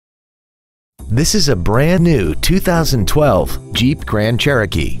This is a brand new 2012 Jeep Grand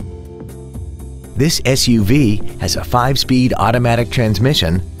Cherokee. This SUV has a 5-speed automatic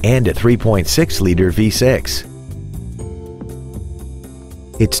transmission and a 3.6-liter V6.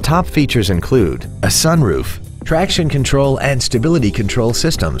 Its top features include a sunroof, traction control and stability control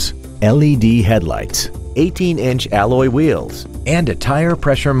systems, LED headlights, 18-inch alloy wheels, and a tire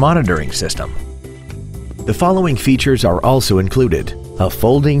pressure monitoring system. The following features are also included: a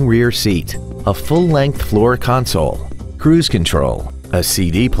folding rear seat, a full-length floor console, cruise control, a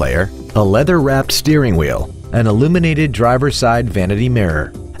CD player, a leather-wrapped steering wheel, an illuminated driver's side vanity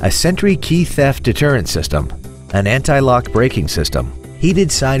mirror, a Sentry key theft deterrent system, an anti-lock braking system,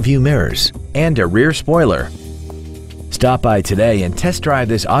 heated side view mirrors, and a rear spoiler. Stop by today and test drive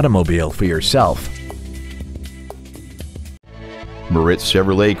this automobile for yourself. Moritz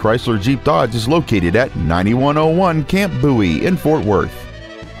Chevrolet Chrysler Jeep Dodge is located at 9101 Camp Bowie in Fort Worth.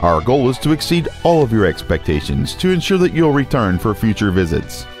 Our goal is to exceed all of your expectations to ensure that you'll return for future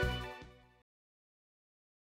visits.